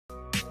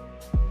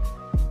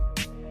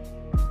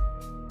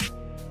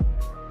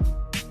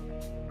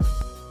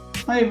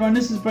Hi everyone,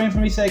 this is Brian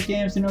from Reset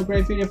Games doing a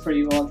great video for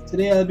you all.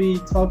 Today I'll be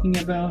talking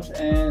about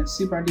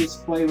Super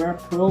Spyware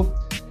Pro.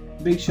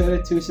 Big shout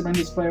out to Super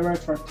Spyware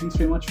for thanks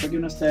very much for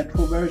giving us the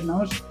Pro version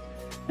of it.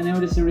 And now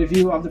this is a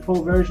review of the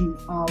Pro version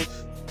of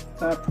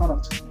the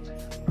product.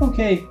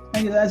 Okay,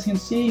 as you can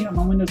see, I'm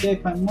on Windows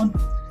 8.1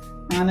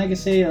 and like I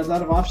say, there's a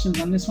lot of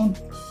options on this one.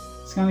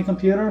 Scanning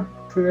computer,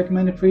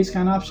 pre-recommended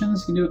pre-scan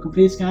options. You can do a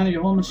complete scan of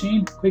your whole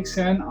machine, quick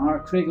scan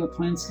or critical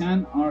point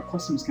scan or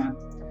custom scan,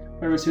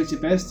 whatever suits you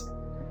best.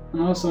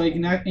 And also you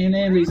can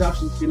enable these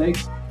options if you like,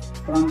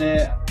 but on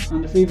the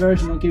free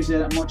version it gives you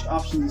that much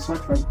options to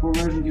search for. The Pro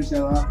version gives you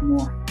a lot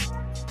more.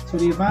 So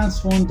the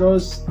advanced one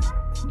does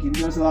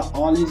a lot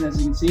all these, as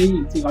you can see.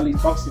 You can take all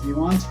these boxes if you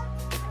want.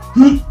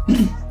 You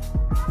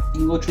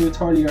can go through it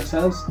thoroughly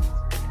yourselves.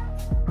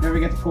 If you ever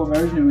get the Pro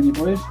version when you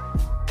buy it.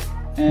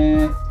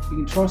 You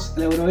can trust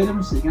allowed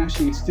items. You can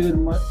actually exclude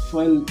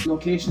file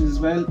locations as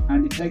well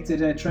and detect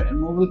it threat and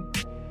mobile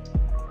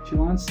if you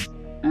want.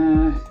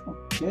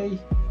 Okay.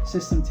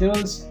 System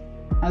tools,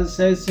 as it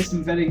says,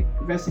 System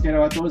Investigator.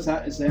 What does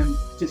that is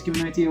just give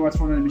an idea what's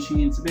running on the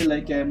machine. It's a bit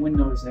like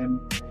Windows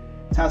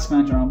Task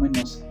Manager on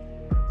Windows.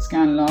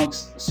 Scan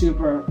logs,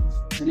 super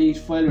delete,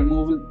 file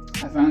removal,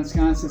 advanced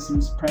scan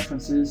systems,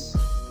 preferences,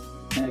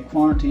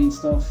 quarantine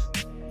stuff,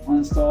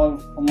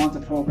 uninstall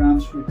unwanted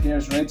programs,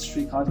 repairs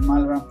registry causing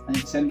malware, and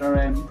you can send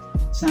our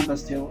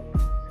samples to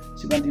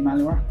Super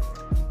Malware.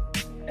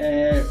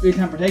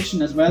 Real-time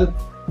protection as well.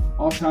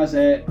 Also has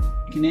you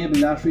can enable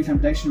that real-time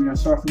protection when you're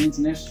surfing the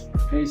internet.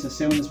 Plays the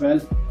sound as well.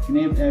 You can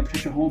enable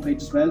protect your homepage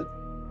as well.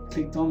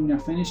 Click done when you're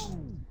finished.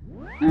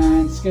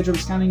 And scheduled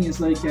scanning is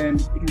like you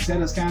can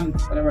set a scan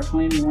whatever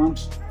time you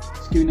want.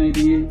 Just give you an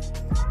idea,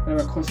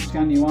 whatever custom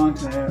scan you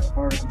want,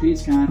 or a complete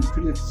scan,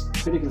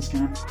 critical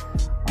scan,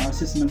 or a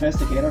system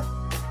investigator.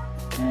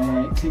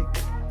 Click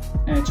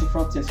check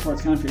for updates for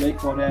scan if you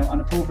like. But on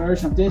a Pro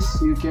version of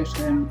this, you get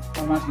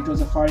automatically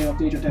does it for you,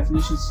 update your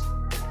definitions.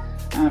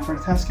 And for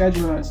the task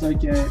scheduler, it's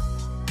like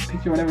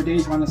pick your whatever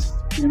days you want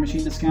your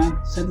machine to scan,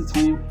 set the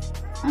time,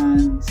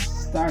 and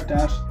start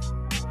that,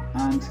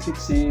 and click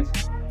save.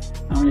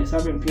 And when you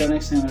start your computer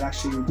next time, it'll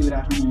actually do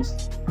that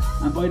anyways.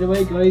 And by the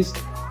way, guys,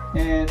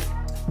 we're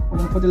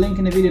going to put the link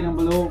in the video down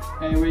below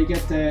where you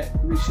get the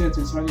reach out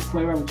to Super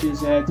Spyware, which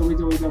is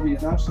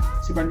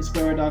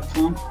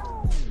www.superspyware.com.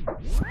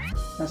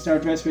 That's their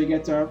address where you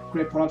get their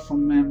great product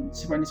from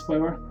Super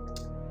Spyware.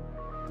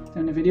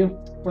 Down the video.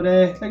 But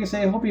like I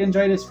say, I hope you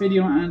enjoyed this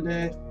video, and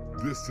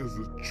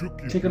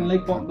click on the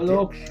like button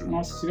below, and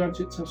also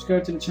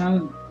subscribe to the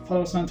channel.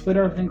 Follow us on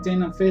Twitter,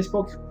 LinkedIn and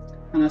Facebook,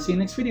 and I'll see you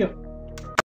next video.